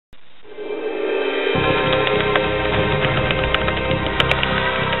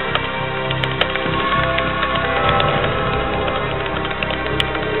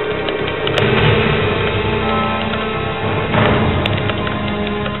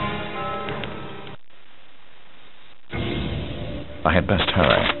I had best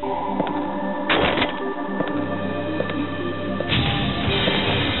hurry.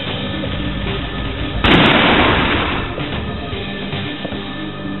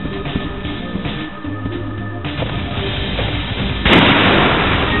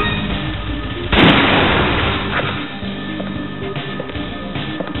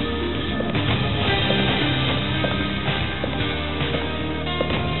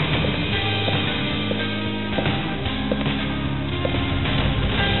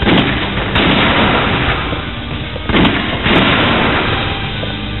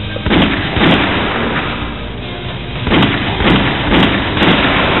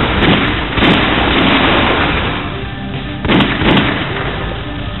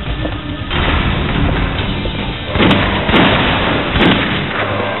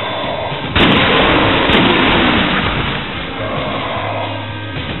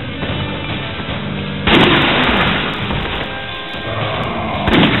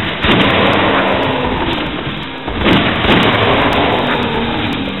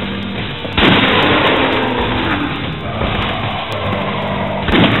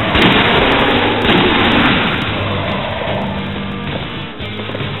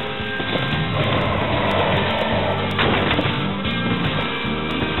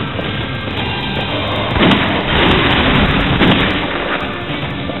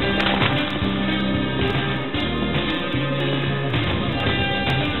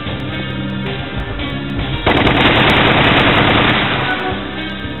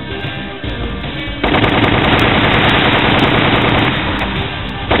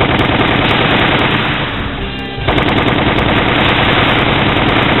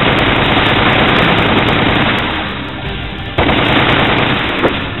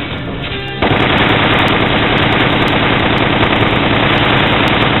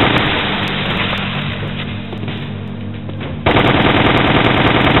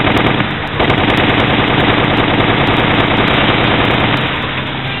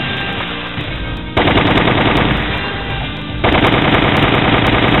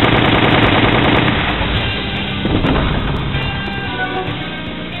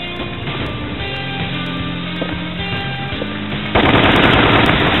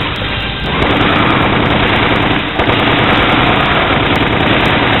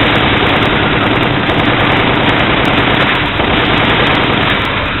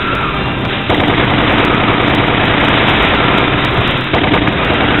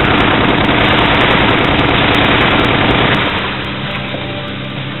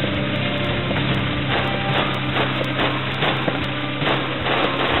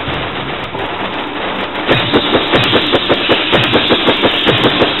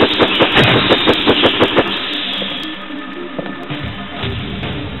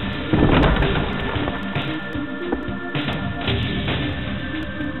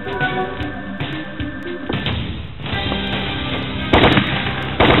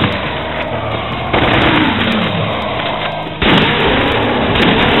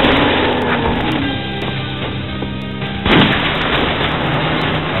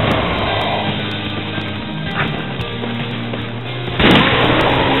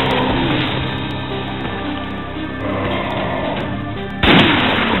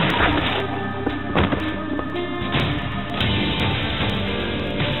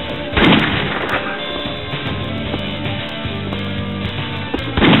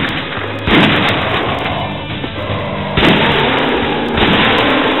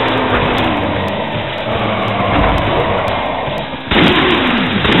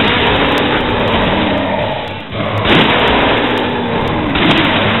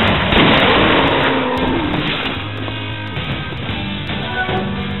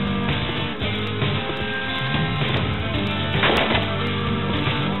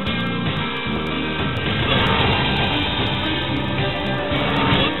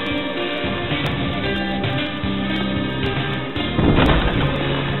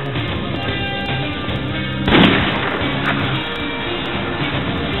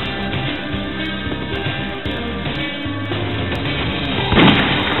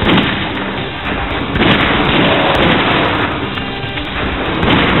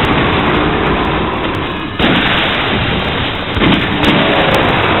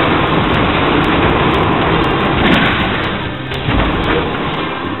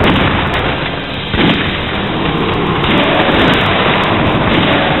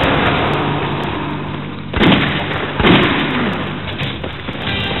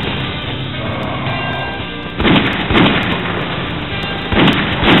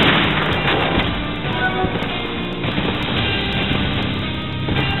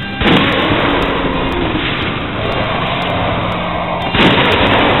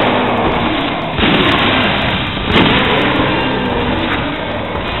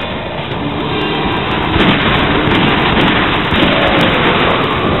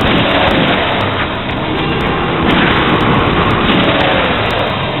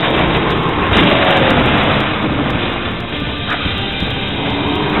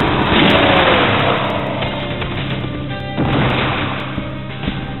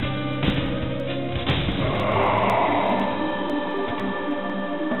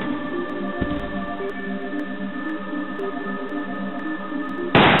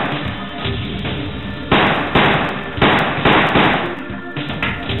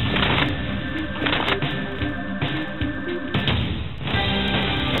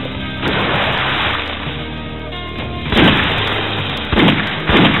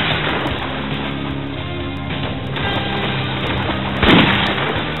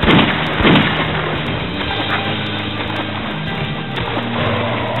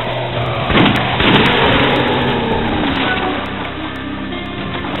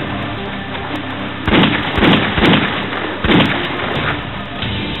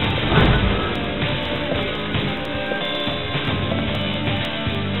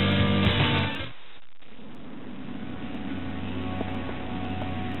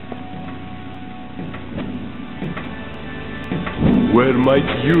 might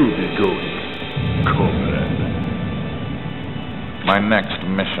you be going, comrade? My next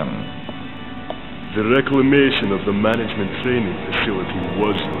mission. The reclamation of the management training facility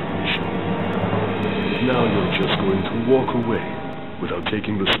was your mission. Now you're just going to walk away without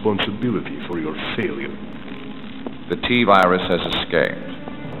taking responsibility for your failure. The T-virus has escaped.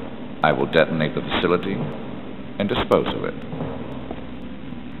 I will detonate the facility and dispose of it.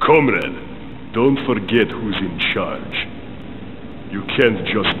 Comrade, don't forget who's in charge. You can't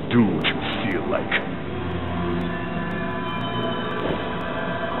just do what you feel like.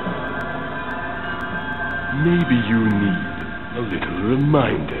 Maybe you need a little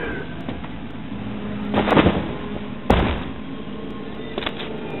reminder.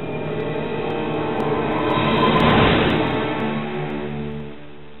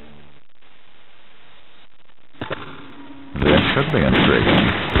 This should be intriguing.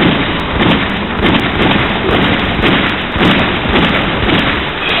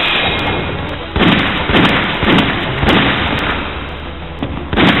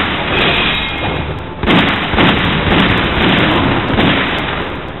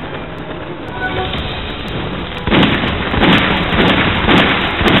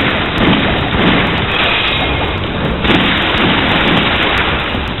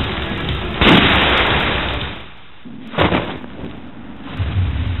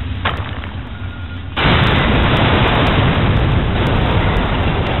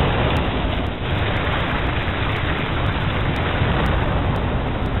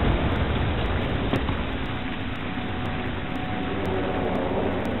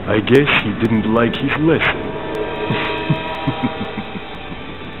 I guess he didn't like his lesson.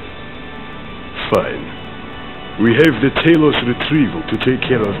 Fine. We have the Talos retrieval to take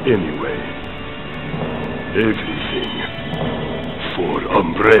care of anyway. Everything for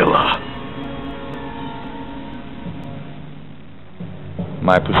Umbrella.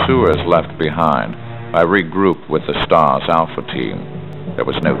 My pursuers left behind. I regrouped with the STARS Alpha team. There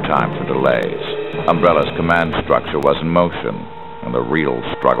was no time for delays. Umbrella's command structure was in motion, and the real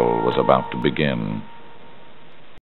struggle was about to begin.